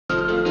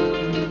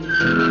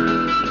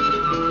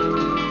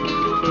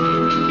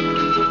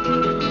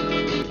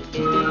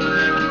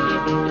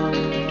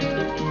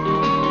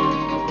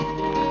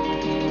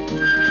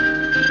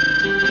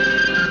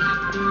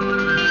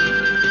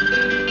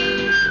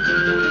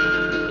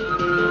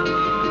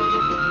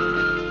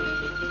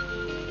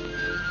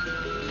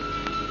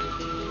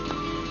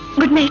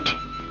Good night.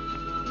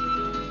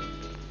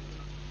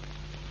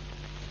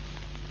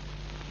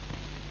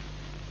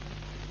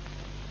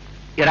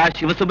 എടാ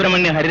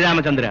ശിവസുബ്രഹ്മണ്യ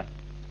ഹരിരാമചന്ദ്ര,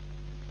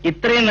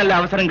 ഇത്രയും നല്ല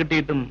അവസരം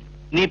കിട്ടിയിട്ടും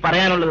നീ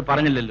പറയാനുള്ളത്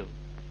പറഞ്ഞില്ലല്ലോ.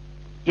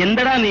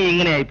 എന്തടാ നീ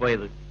ഇങ്ങനെയായി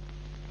പോയത്?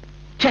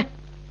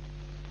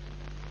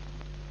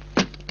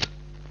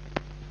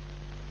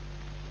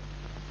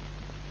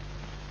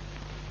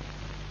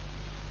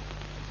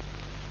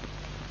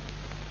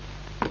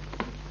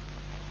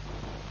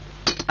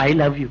 I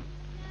love you.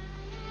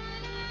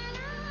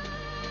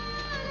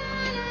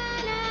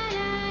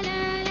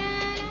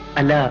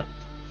 അല്ല,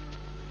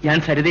 ഞാൻ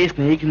സരിതയെ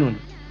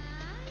സ്നേഹിക്കുന്നുണ്ട്.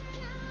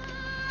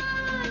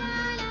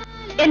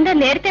 എന്താ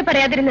നേരത്തെ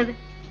പറയാതിരുന്നത്?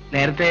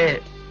 നേരത്തെ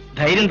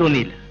ധൈര്യം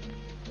തോന്നിയില്ല.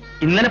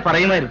 ഇന്നലെ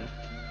പറയുമായിരുന്നു,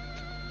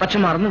 പക്ഷെ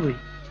മറന്നുപോയി.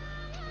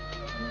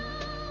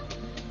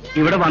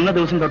 ഇവിടെ വന്ന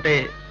ദിവസം തൊട്ടേ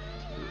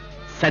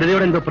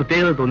സരിതയോട് എന്തോ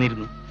പ്രത്യേകത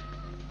തോന്നിയിരുന്നു.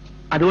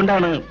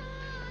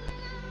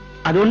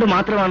 അതുകൊണ്ട്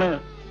മാത്രമാണ്.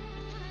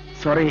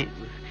 സോറി,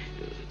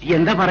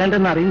 എന്താ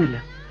പറയേണ്ടതെന്ന് അറിയുന്നില്ല.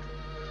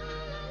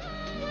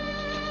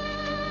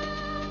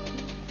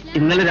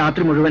 ഇന്നലെ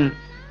രാത്രി മുഴുവൻ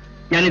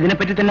ഞാൻ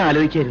ഇതിനെപ്പറ്റി തന്നെ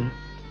ആലോചിക്കായിരുന്നു.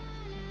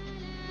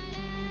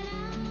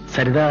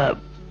 സരിത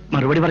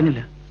മറുപടി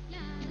പറഞ്ഞില്ല.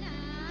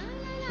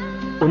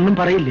 ഒന്നും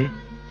പറയില്ലേ?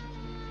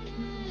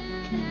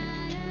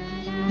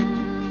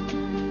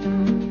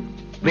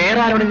 വേറെ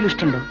ആരോടെങ്കിലും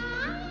ഇഷ്ടമുണ്ടോ?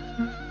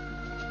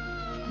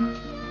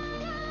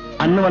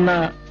 അന്ന് വന്ന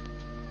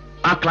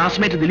ആ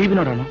ക്ലാസ്മേറ്റ്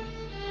ദിലീപിനോടാണോ?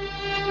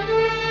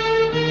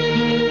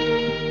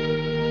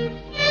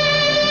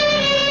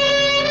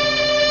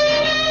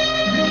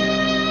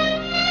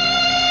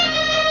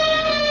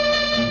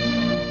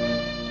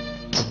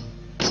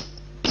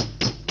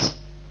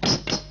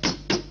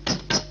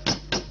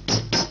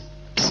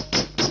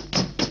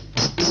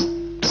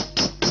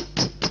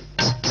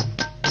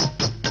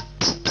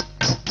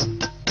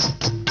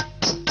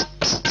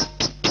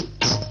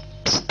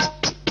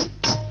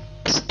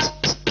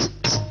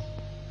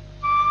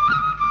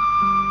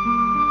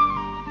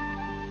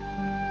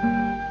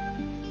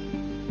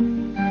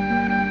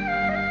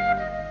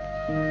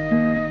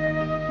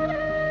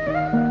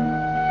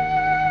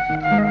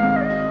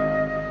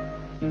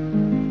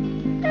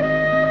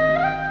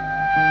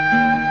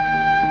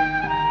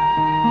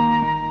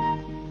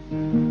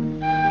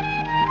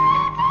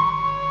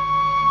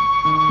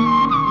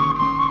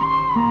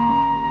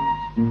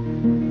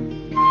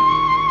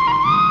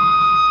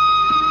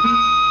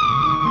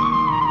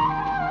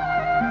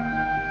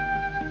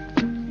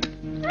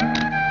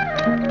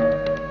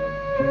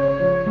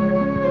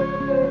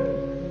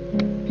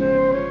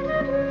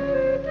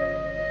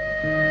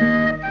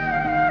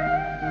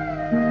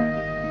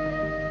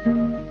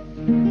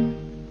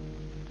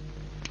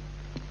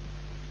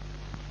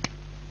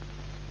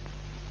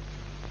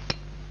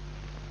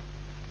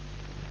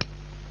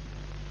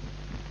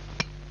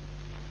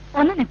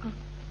 ഒന്ന് നിൽക്കൂ.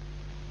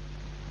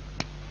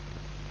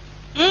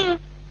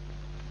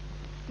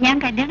 ഞാൻ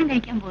കല്യാണം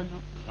കഴിക്കാൻ പോകുന്നു.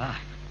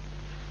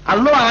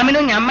 അല്ലോ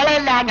ആമിനും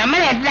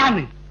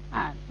ഞമ്മളെയല്ലാന്ന്.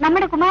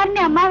 നമ്മുടെ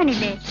കുമാരന്റെ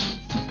അമ്മാവനില്ലേ,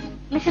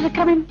 മിസ്റ്റർ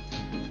വിക്രമൻ,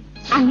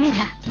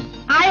 അങ്ങേരാ.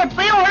 ആ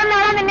എപ്പോഴും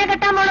ഓടുന്നാളാ നിന്നെ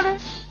കെട്ടാൻ പോണത്.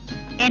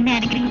 എന്നെ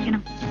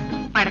അനുഗ്രഹിക്കണം.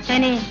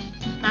 പടച്ചനെ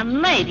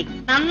നന്നായി.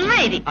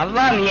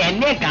 അല്ലാ, നീ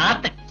എന്നെ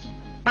കാത്ത്.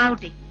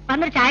 പാവുട്ടി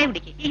വന്നൊരു ചായ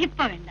കുടിക്ക്.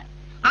 ഇപ്പൊ വേണ്ട,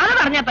 അത്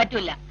പറഞ്ഞാ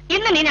പറ്റൂല.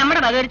 ഇന്ന് നീ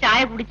നമ്മുടെ വക ഒരു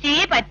ചായ കുടിച്ചേ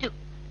പറ്റൂ.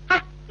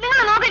 നിങ്ങൾ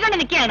നോക്കിക്കൊണ്ട്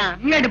നിൽക്കുകയാണ്.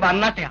 ഇങ്ങോട്ട്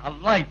വന്നാട്ടെ.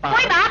 അല്ലാ,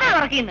 പോയി ബാധ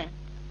തുറക്കിന്ന്.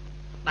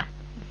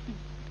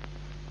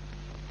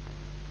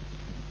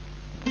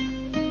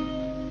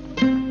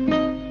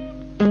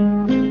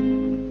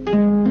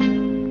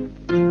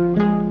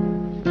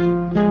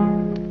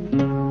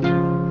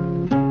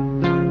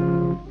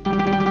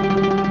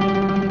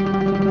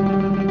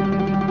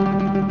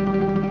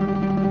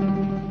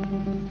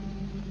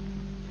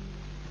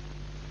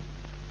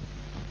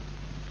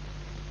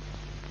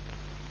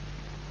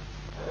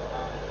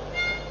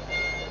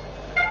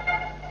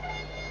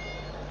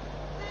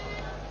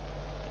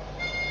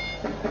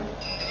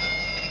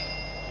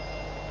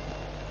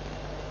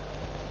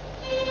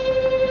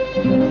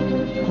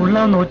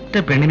 കൊള്ളാവുന്ന ഒറ്റ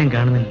പെണ്ണിനും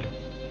കാണുന്നില്ലല്ലോ.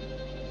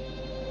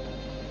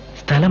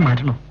 സ്ഥലം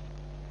മാറ്റണോ?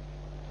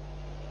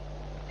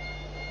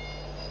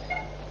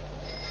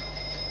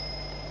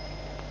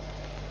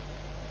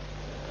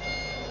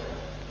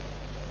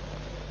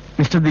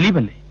 മിസ്റ്റർ ദിലീപ്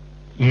അല്ലേ?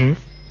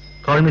 Yes,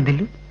 call me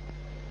Dilu.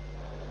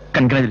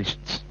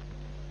 Congratulations.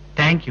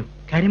 Thank you.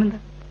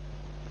 കാര്യമെന്താ?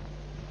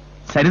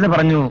 Saritha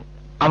പറഞ്ഞു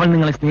അവൾ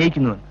നിങ്ങളെ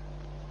സ്നേഹിക്കുന്നുവെന്ന്.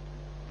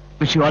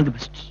 Wish you all the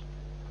best.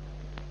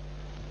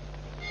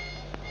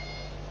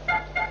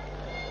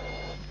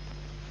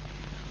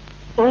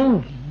 Oh,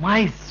 my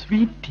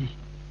sweetie.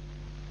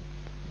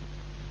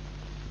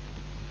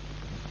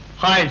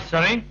 Hi,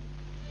 sorry.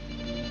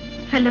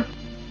 Hello.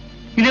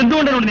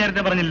 ഇതെന്തുകൊണ്ടാണ്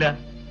നേരത്തെ പറഞ്ഞില്ല?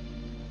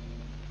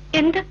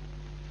 എന്ത്?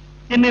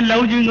 എന്നെ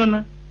ലവ് ചെയ്യുന്നു.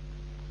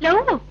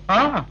 ലവോ? ആ,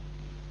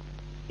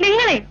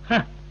 നിങ്ങളെ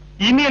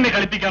ഇനി എന്നെ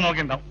കളിപ്പിക്കാൻ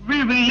നോക്കണ്ട. We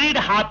will lead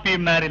a happy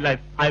married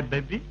life. I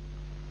baby.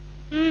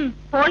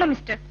 പോണം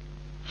mister.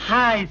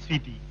 Hi,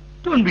 sweetie.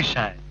 Don't be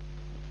shy.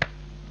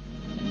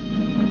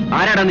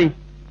 ആരാടാ നീ?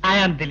 I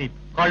am Dilip.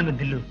 Call me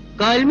Dillu.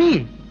 Call me.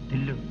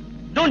 Dillu.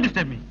 Don't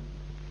disturb me.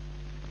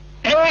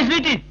 Hey,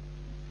 sweetie.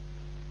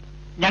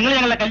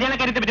 ഞങ്ങളുടെ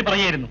കല്യാണക്കാര്യത്തെ പറ്റി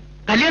പറയായിരുന്നു.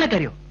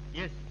 കല്യാണക്കാരിയോ?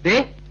 ദേ,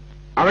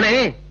 അവളെ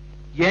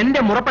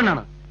എന്റെ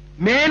മുറപ്പെണ്ണാണ്.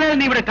 മേലാൽ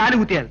നീ ഇവിടെ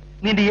കാലുകുത്തിയാൽ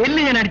നിന്റെ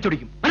എല്ല് ഞാൻ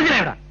അടിച്ചൊടിക്കും.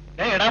 മനസ്സിലായടാ?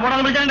 എടാ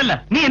പോടാന്ന് വിളിച്ചാണ്ടല്ല.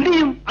 നീ എന്ത്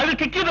ചെയ്യും? അവർ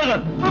കിക്ക്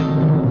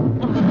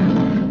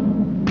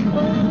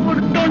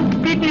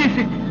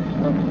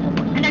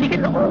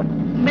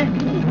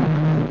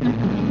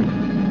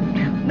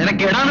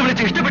നിനക്ക് എടാന്ന്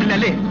വിളിച്ച് ഇഷ്ടപ്പെട്ടില്ല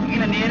അല്ലേ?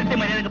 ഇങ്ങനെ നേരത്തെ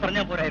മര്യാദ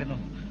പറഞ്ഞാൽ പോരായിരുന്നു.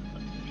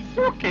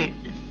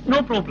 No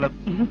problem.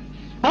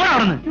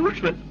 ഓടാണെന്ന്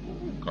യൂഷ്വൽ.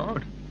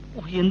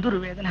 എന്തൊരു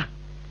വേദന.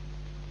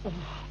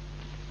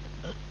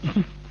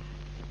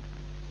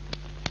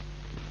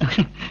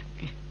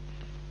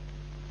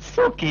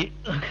 Okay.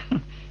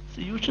 It's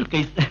a usual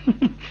case.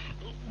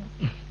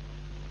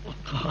 Oh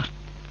God.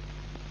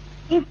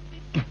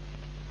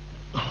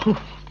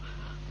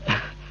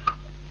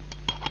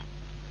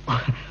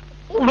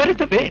 Oh, where is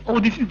the way? Oh,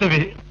 this is the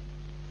way.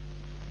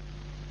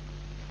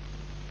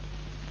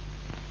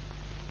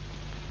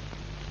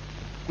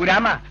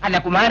 കുരാമ അല്ല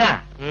കുമാര,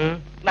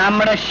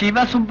 നമ്മുടെ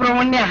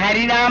ശിവസുബ്രഹ്മണ്യ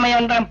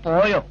ഹരിരാമയന്ത്രം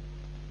പോയോ?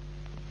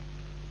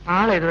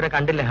 ആളെ ഇതുവരെ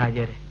കണ്ടില്ല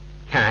ഹാജിയാരെ.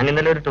 ഞാൻ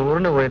ഇന്നലെ ഒരു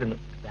ടൂറിന് പോയിരുന്നു.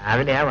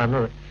 രാവിലെയാ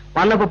വന്നത്.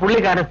 വന്നപ്പോ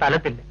പുള്ളിക്കാരൻ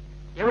സ്ഥലത്തില്ല.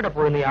 എവിടെ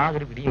പോയെന്ന്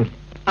യാതൊരു പിടിയുമില്ല.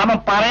 അവൻ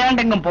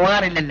പറയാണ്ടെങ്കും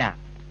പോകാറില്ലല്ല.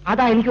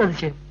 അതാ എനിക്കും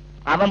അതിശയം.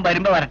 അവൻ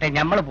വരുമ്പോ വരട്ടെ,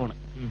 ഞമ്മള് പോണ്.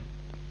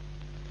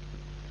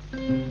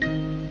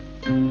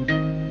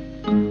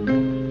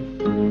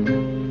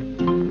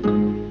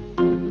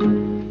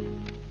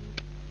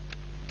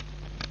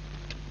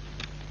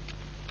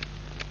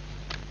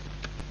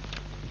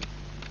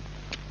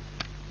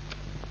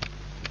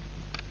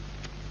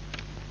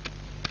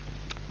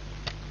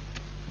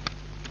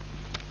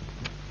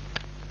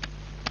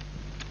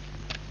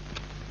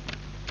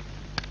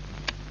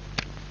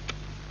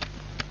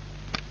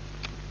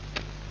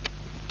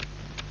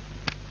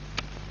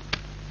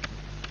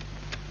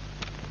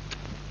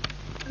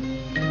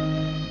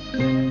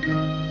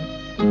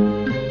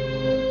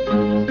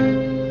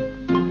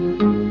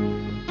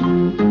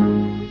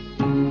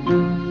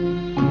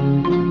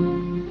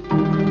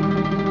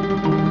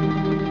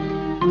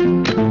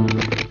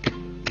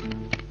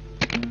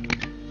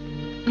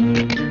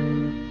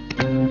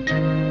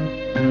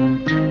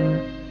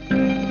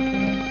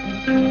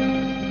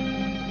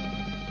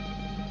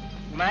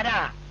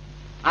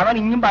 അവൻ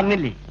ഇങ്ങും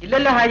വന്നില്ലേ?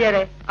 ഇല്ലല്ലോ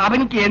ഹാജിയാരെ.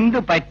 അവനിക്ക് എന്ത്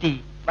പറ്റി?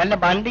 വല്ല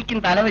വണ്ടിക്കും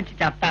തല വെച്ച്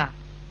ചത്ത.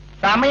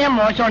 സമയം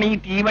മോശമാണ്. ഈ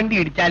തീവണ്ടി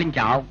ഇടിച്ചാലും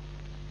ചാവും.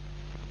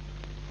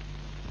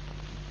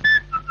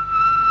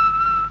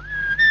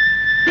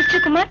 മിസ്റ്റർ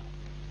കുമാർ,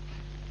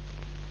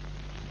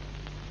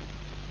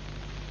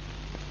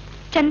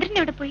 ചന്ദ്രൻ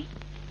എവിടെ പോയി?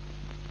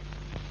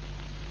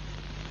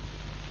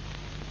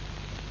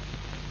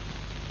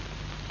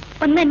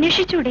 ഒന്ന്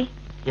അന്വേഷിച്ചൂടെ?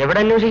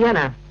 എവിടെ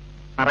അന്വേഷിക്കാനാ?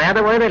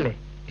 പറയാതെ പോയതല്ലേ.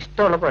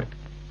 ഇഷ്ടമുള്ള പോരട്ടെ.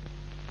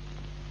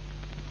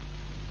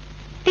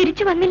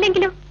 തിരിച്ചു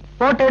വന്നില്ലെങ്കിലോ?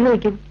 പോട്ടെ എന്ന്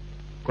വെക്കും.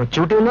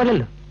 കൊച്ചുകുട്ടി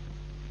ഒന്നുമല്ലല്ലോ.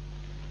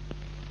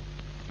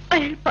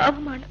 അയാൾ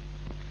പാവമാണ്.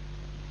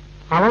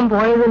 അവൻ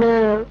പോയതിന്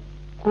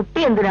കുട്ടി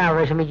എന്തിനാ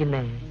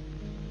വിഷമിക്കുന്നേ?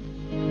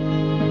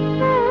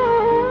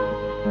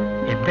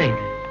 എന്താ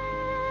ഇത്?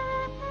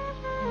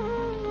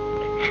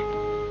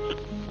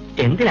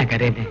 എന്തിനാ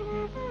കരയുന്നേ?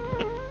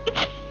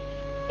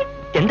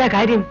 എന്താ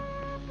കാര്യം?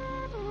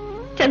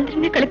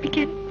 ചന്ദ്രനെ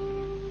കളിപ്പിക്കാൻ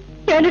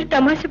ഞാനൊരു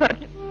തമാശ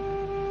പറഞ്ഞു.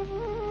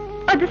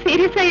 അത്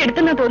സീരിയസ് ആയി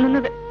എടുത്തെന്നാ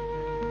തോന്നുന്നത്.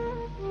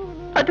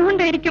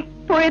 അതുകൊണ്ടായിരിക്കും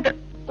പോയത്.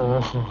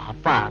 ഓഹോ,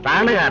 അപ്പൊ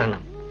അതാണ്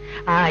കാരണം.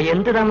 ആ,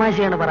 എന്ത്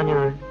തമാശയാണ്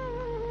പറഞ്ഞത്?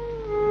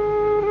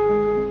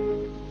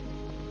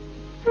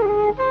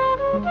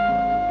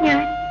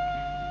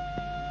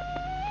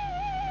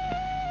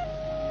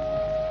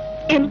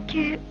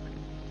 എനിക്ക്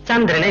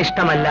ചന്ദ്രനെ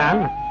ഇഷ്ടമല്ല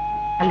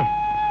അല്ലേ?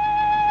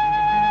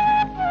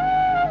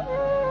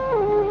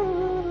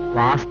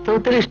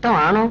 വാസ്തവത്തിൽ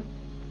ഇഷ്ടമാണോ?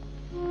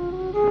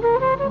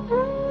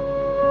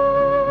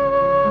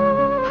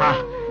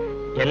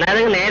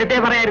 എന്നാലും നേരത്തെ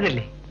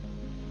പറയായിരുന്നില്ലേ?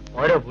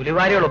 ഓരോ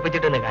പുലിവാരികൾ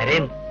ഒപ്പിച്ചിട്ടെന്ന്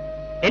കരയുന്നു.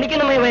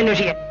 എനിക്കൊന്നും പോയി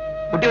അന്വേഷിക്കാം.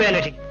 കുട്ടി പോയി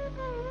അന്വേഷിക്കാം.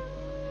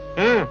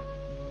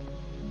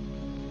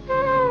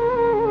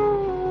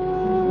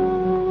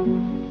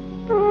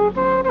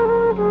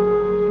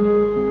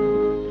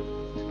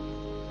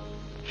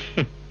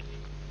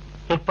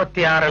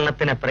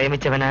 മുപ്പത്തിയാറെണ്ണത്തിനെ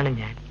പ്രേമിച്ചവനാണ്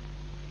ഞാൻ.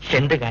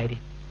 എന്ത്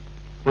കാര്യം?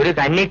 ഒരു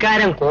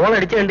കന്നിക്കാരൻ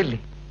കോളടിച്ചു കണ്ടില്ലേ?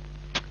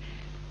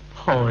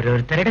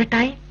 ഓരോരുത്തരുടെ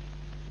ടൈം.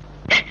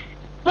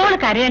 മോള്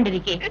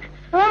കരയാണ്ടിരിക്കേ.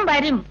 ഓൻ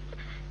വരും.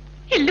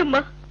 ഇല്ലുമ്മ,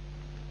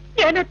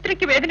 ഞാൻ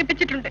അത്രയ്ക്ക്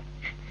വേദനിപ്പിച്ചിട്ടുണ്ട്.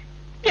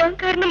 ഞാൻ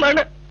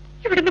കാരണമാണ്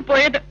ഇവിടുന്ന്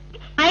പോയത്.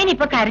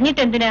 അതിനിപ്പൊ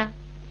കരഞ്ഞിട്ട് എന്തിനാ?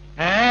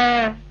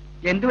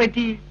 എന്തു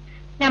പറ്റി?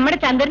 നമ്മുടെ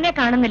ചന്ദ്രനെ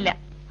കാണുന്നില്ല.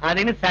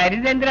 അതിന്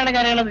സരിത എന്തിനാണ്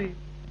കരയണത്?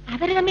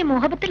 അവര് തമ്മിൽ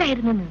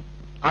മോഹബത്തിലായിരുന്നു.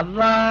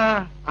 അല്ലാ,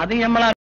 അത് നമ്മളെ